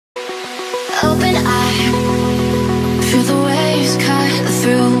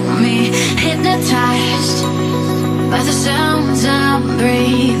are the sounds I'm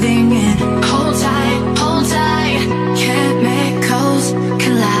breathing in. Hold tight, chemicals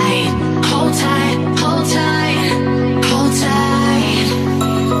collide. Hold tight, hold tight, hold tight.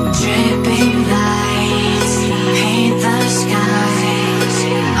 Dripping lights paint the skies,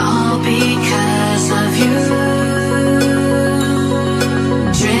 all because of you.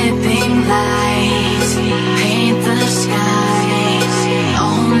 Dripping lights paint the skies,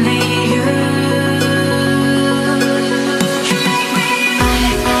 only you.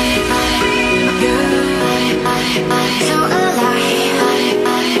 I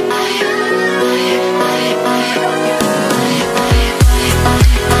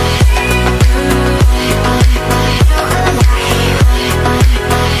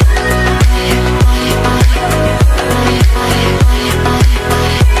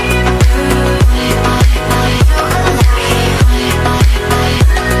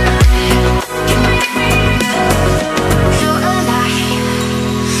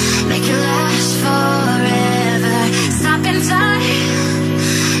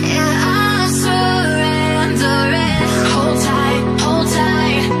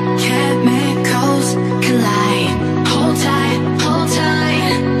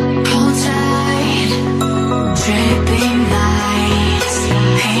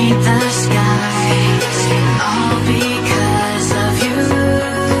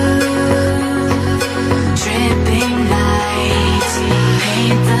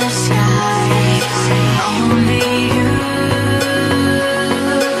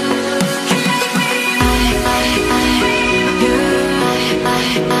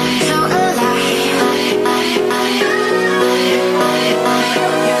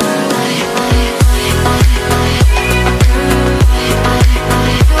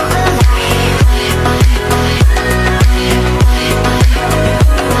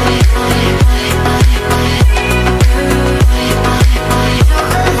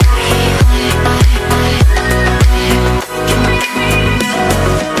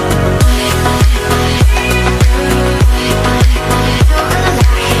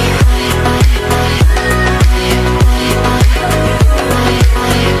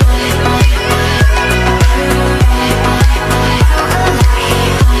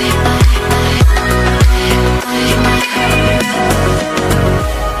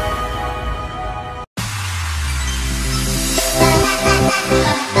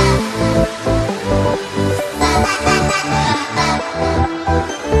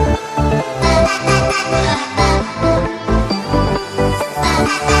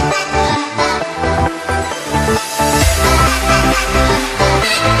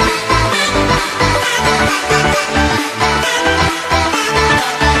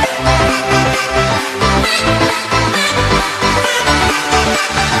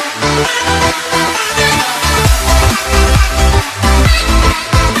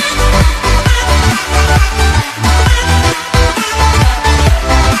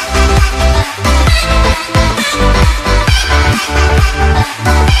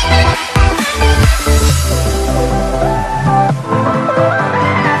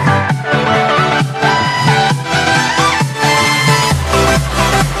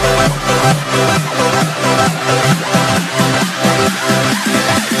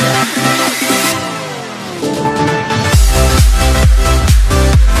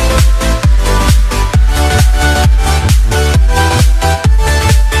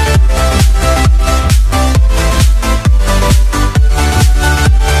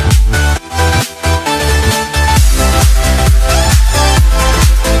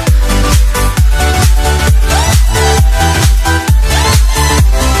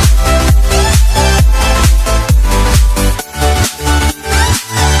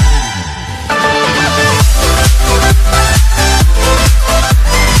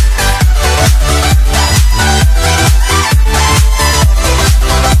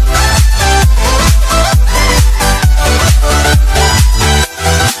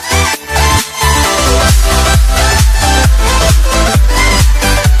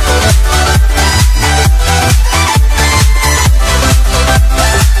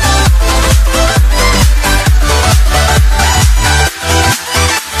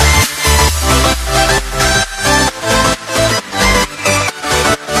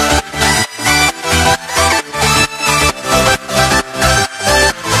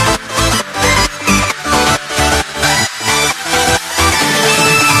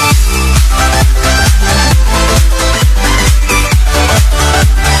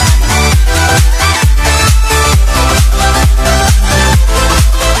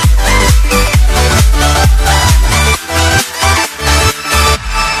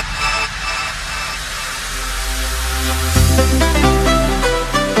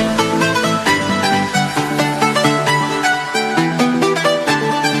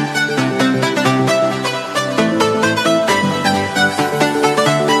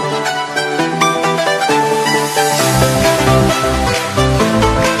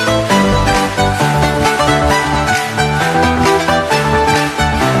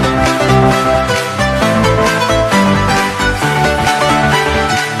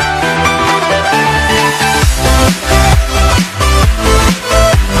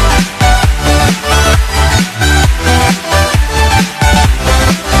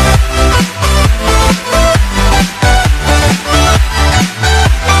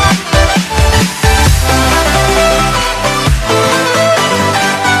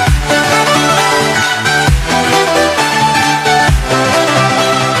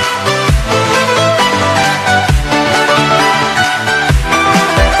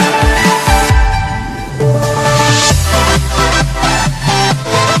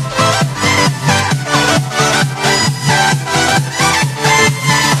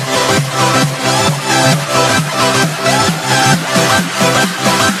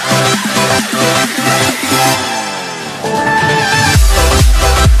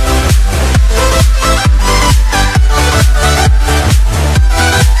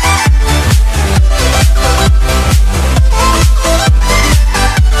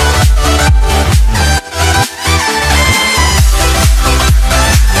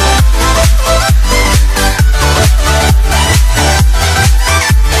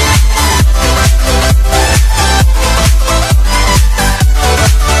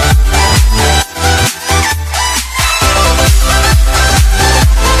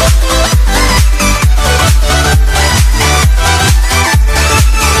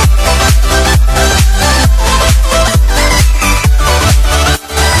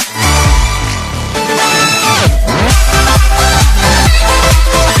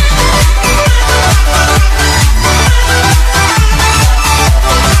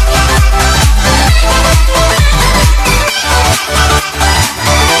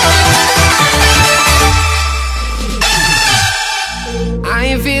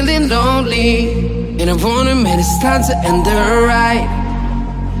time to end the ride.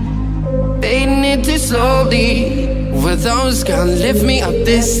 Fading it too slowly. Were those gonna lift me up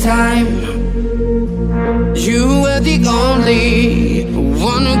this time? You were the only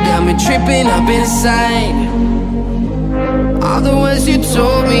one who got me tripping up inside. All the words you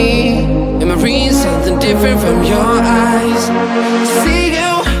told me, am I reading something different from your eyes? See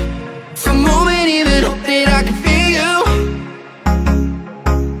you, for a moment even hope that I can feel you.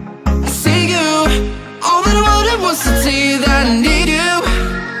 I see you, all that I wanted was to tell you that I need you.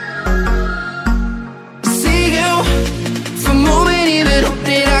 I see you, for a moment even hope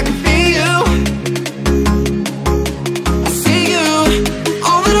that I can feel you. I see you,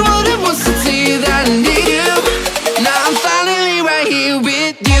 all that I wanted was to tell you that I need you. Now I'm finally right here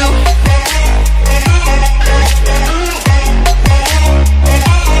with you.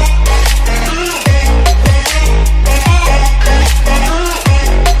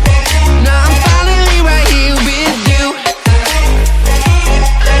 Now I'm finally right here with you.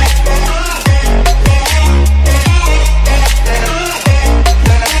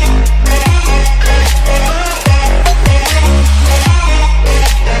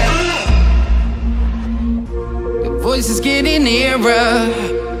 The voice is getting nearer,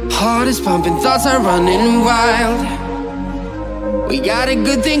 heart is pumping, thoughts are running wild. We got a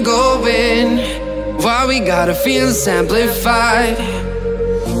good thing going, why we gotta feel amplified.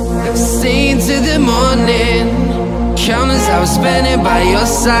 Staying till the morning, countless hours spending by your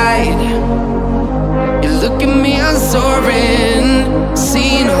side. You look at me, I'm soaring,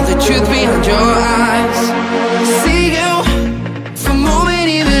 seeing all the truth behind your eyes. See you, for a moment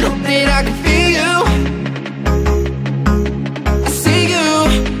even hope that I can feel you. I see you,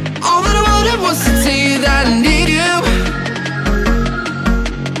 all that I wanted was to tell you that I need you.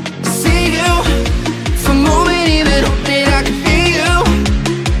 I see you, for a moment even hope that I can feel you.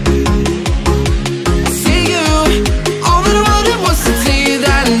 I see you, all that I wanted was to tell you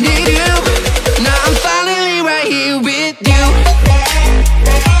that I need you. Now I'm finally right here with you.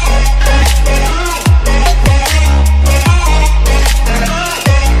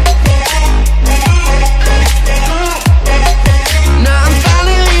 Now I'm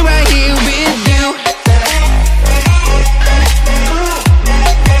finally right here with you.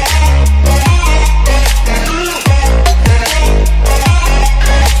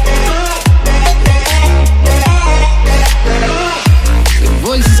 The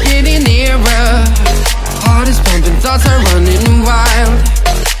voice is getting nearer, heart is pumping, thoughts are running wild.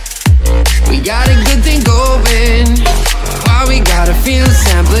 We got a good thing going, why we gotta feel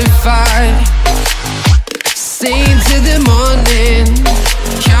amplified. Staying till the morning,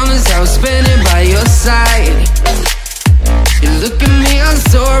 countless hours spending by your side. You look at me, I'm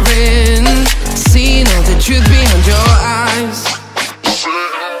soaring, seeing all the truth behind your eyes.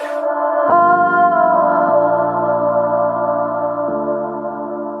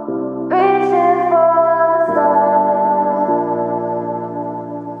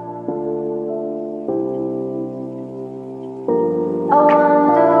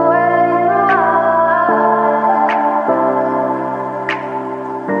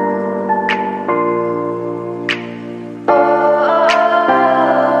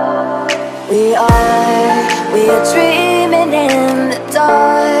 We are dreaming in the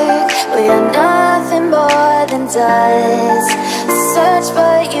dark. We are nothing more than dust. Search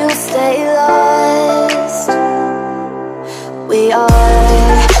but you stay lost. We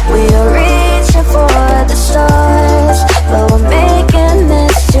are reaching for the stars, but we're making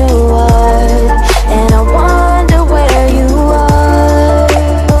this too hard. And I wonder where you are.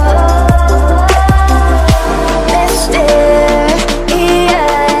 Mysterious,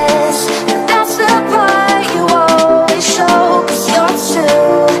 that's the part you always show. 'Cause you're too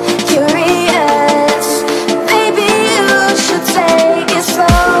curious. Maybe you should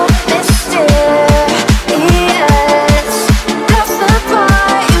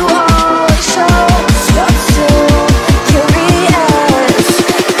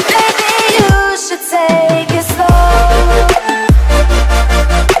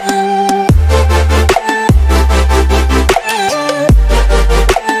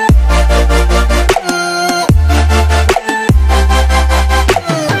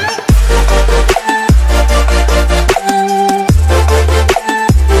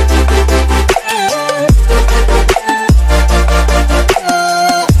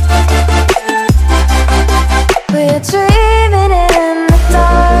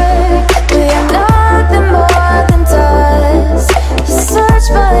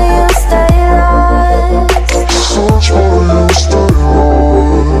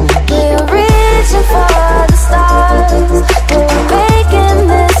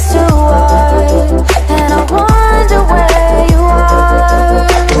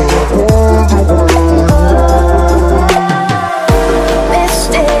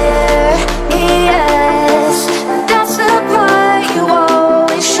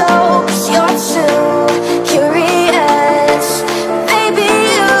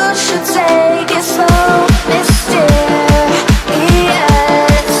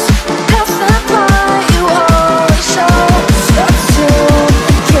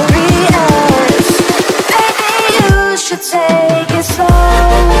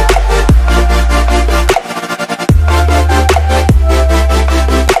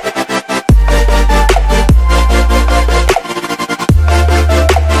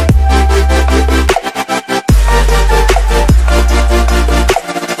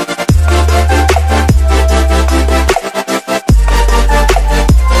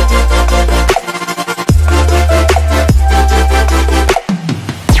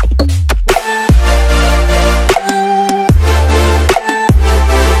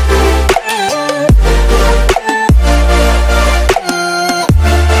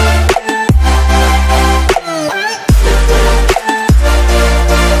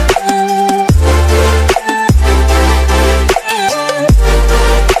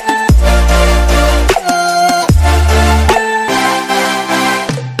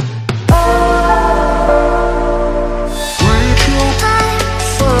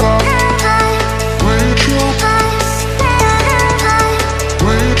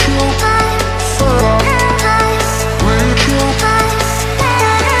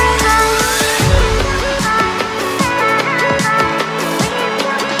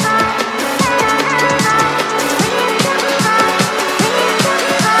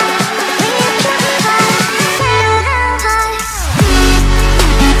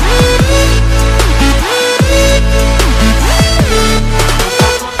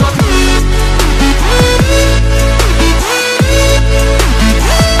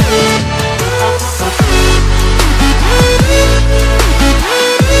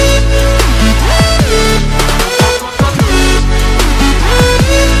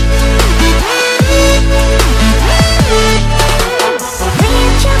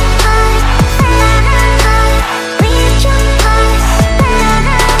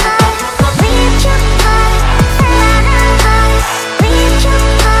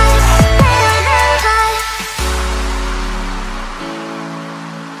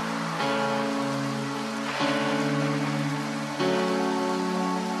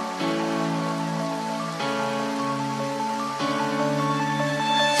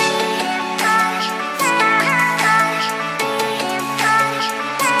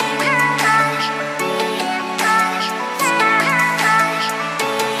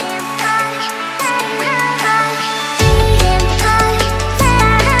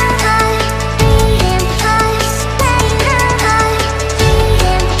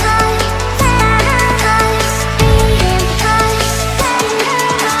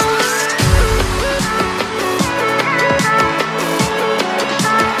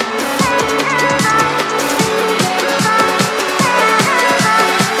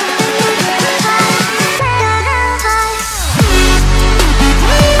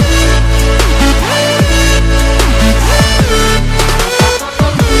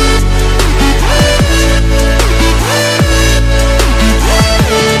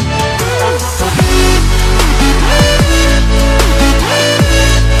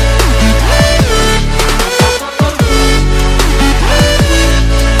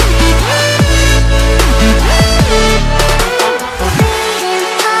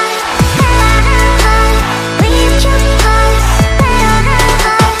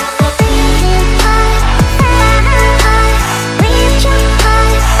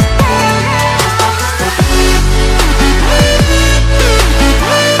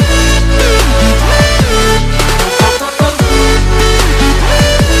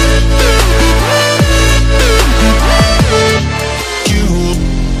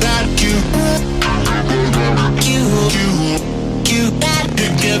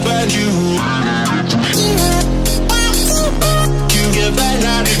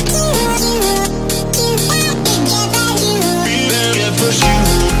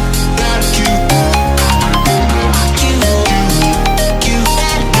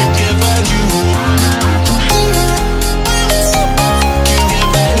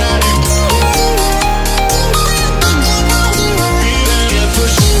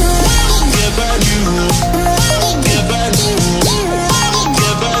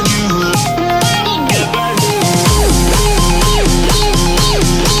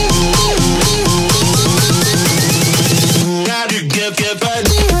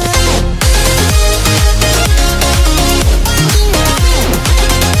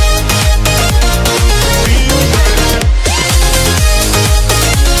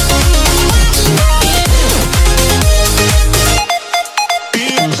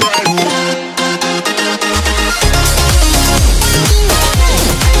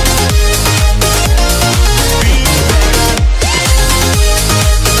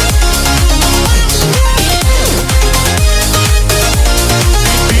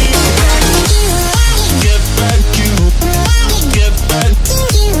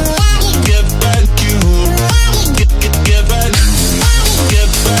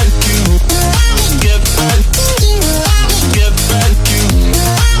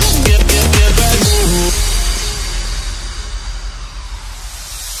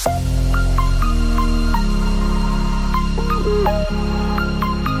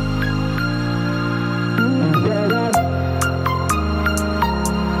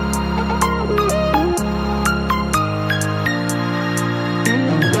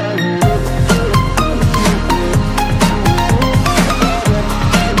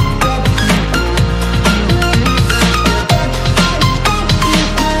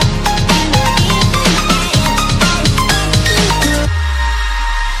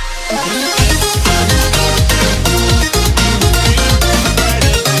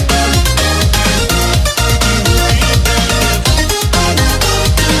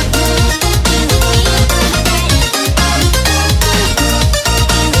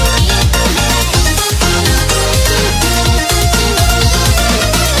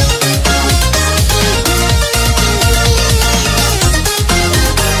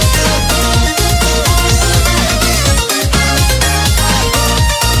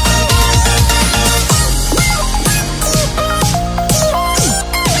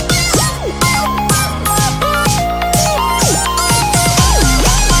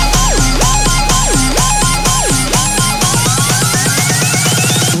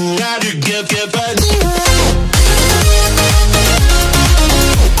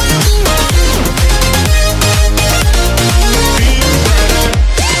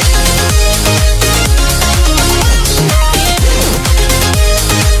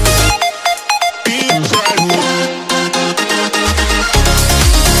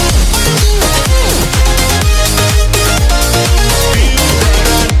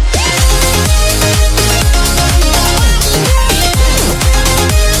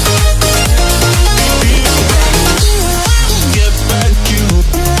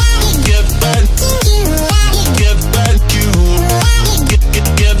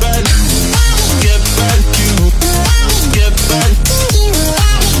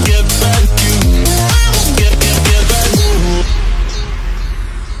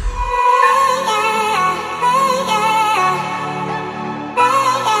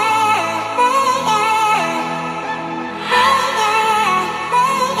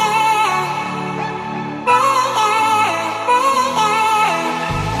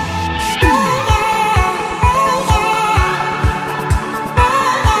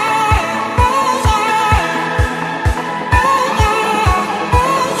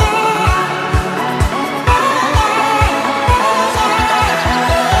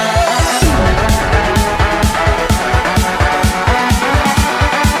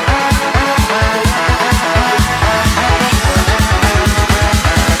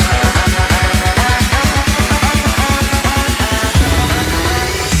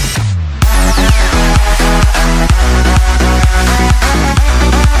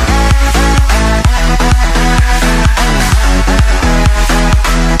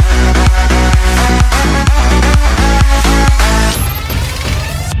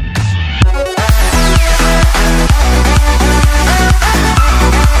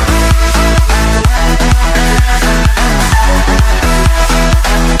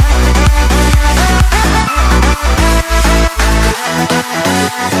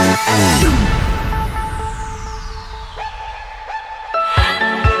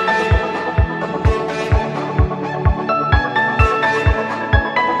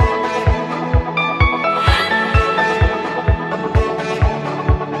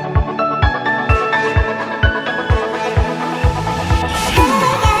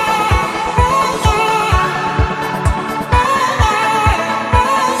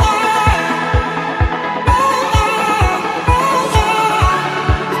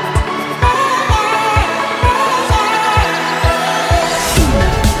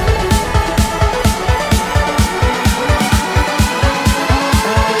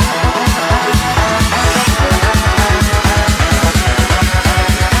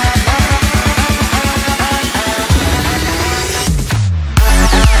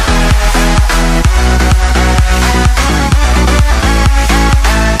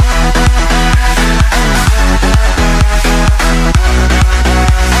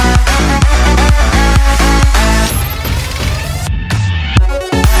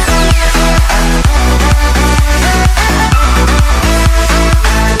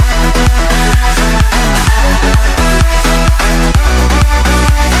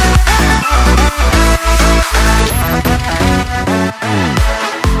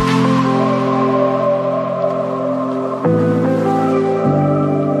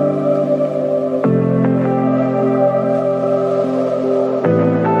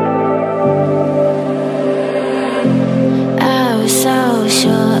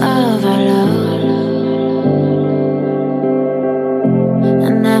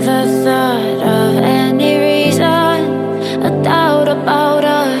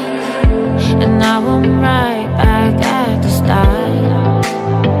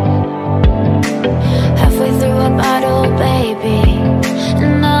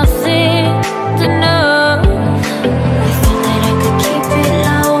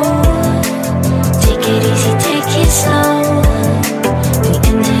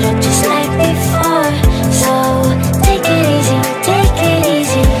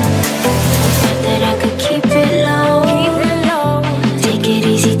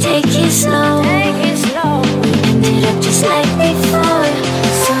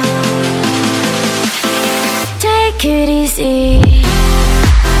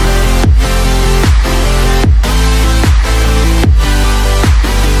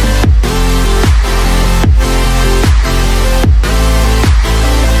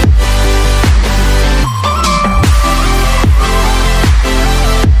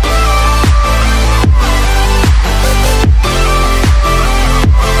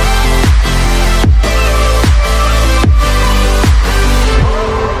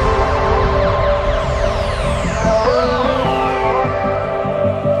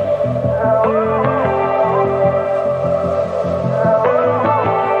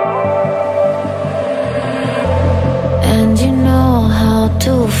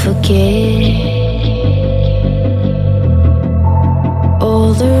forget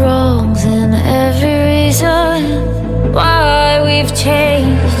all the wrongs and every reason why we've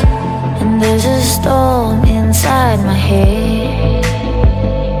changed. And there's a storm inside my head,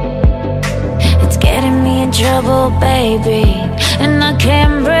 it's getting me in trouble, baby, and I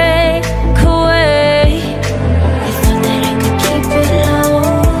can't break away. I thought that I could keep it low,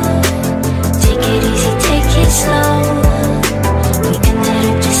 take it easy, take it slow. We ended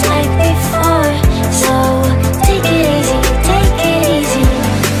up just like before, so take it easy, take it easy.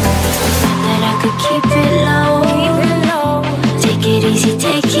 I thought that I could keep it low, take it easy,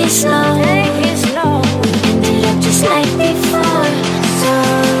 take it slow. We ended up just like before, so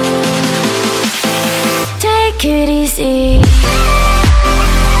take it easy.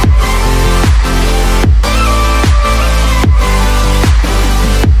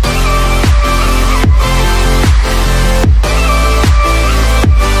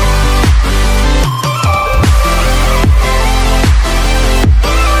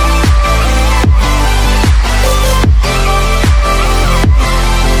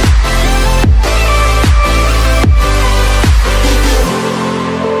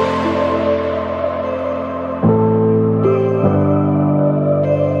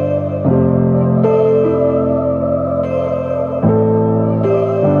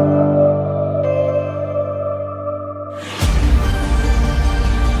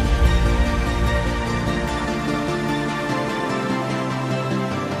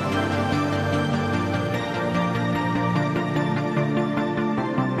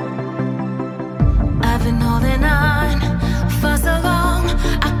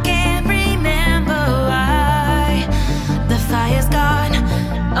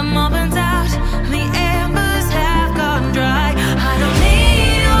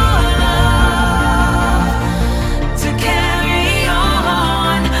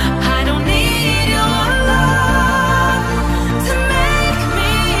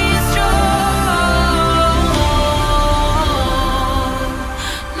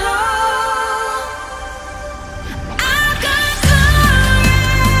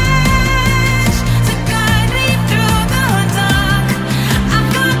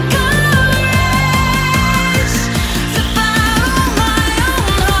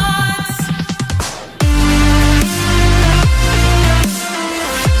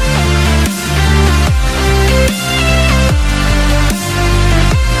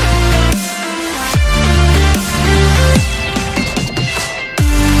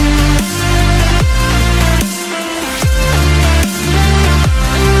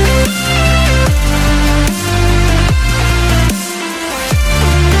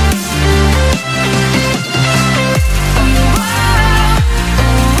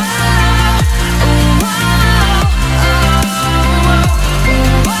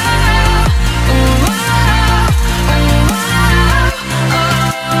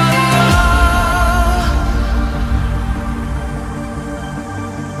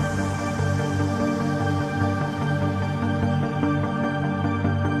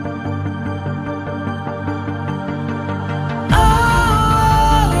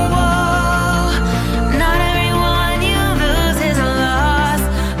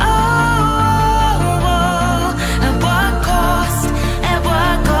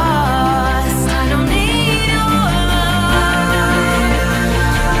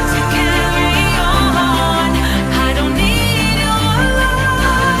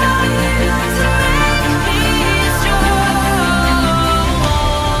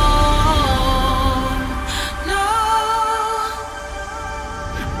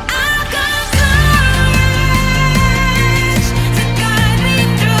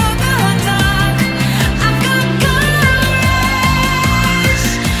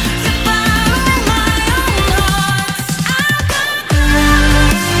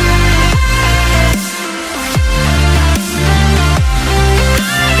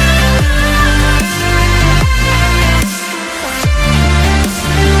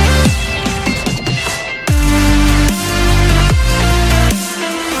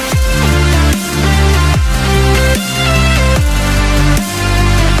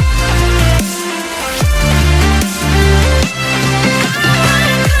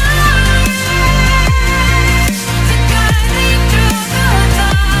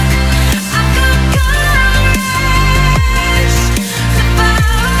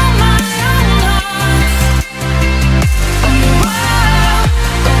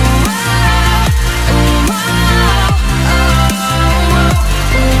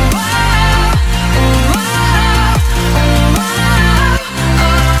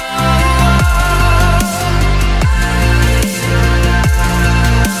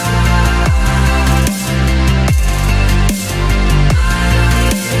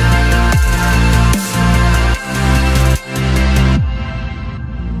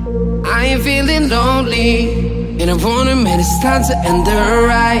 I warn him and it's time to end the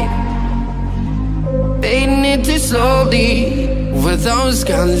ride. Fading it too slowly, were those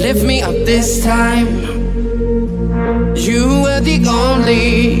gonna lift me up this time? You were the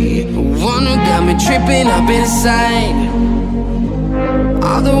only one who got me tripping up inside.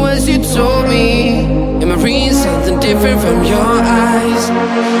 All the words you told me, am I reading something different from your eyes?